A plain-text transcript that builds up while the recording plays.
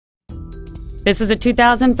This is a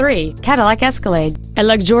 2003 Cadillac Escalade, a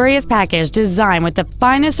luxurious package designed with the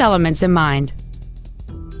finest elements in mind.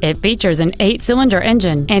 It features an 8-cylinder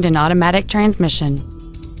engine and an automatic transmission.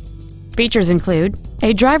 Features include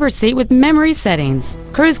a driver's seat with memory settings,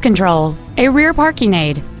 cruise control, a rear parking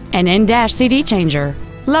aid, an in-dash CD changer,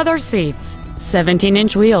 leather seats,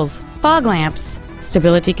 17-inch wheels, fog lamps,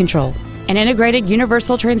 stability control, an integrated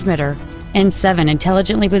universal transmitter, and 7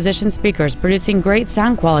 intelligently positioned speakers producing great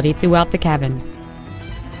sound quality throughout the cabin.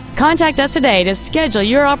 Contact us today to schedule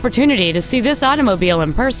your opportunity to see this automobile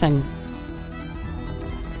in person.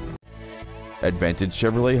 Advantage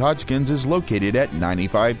Chevrolet Hodgkins is located at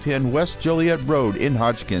 9510 West Joliet Road in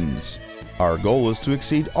Hodgkins. Our goal is to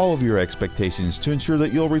exceed all of your expectations to ensure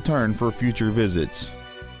that you'll return for future visits.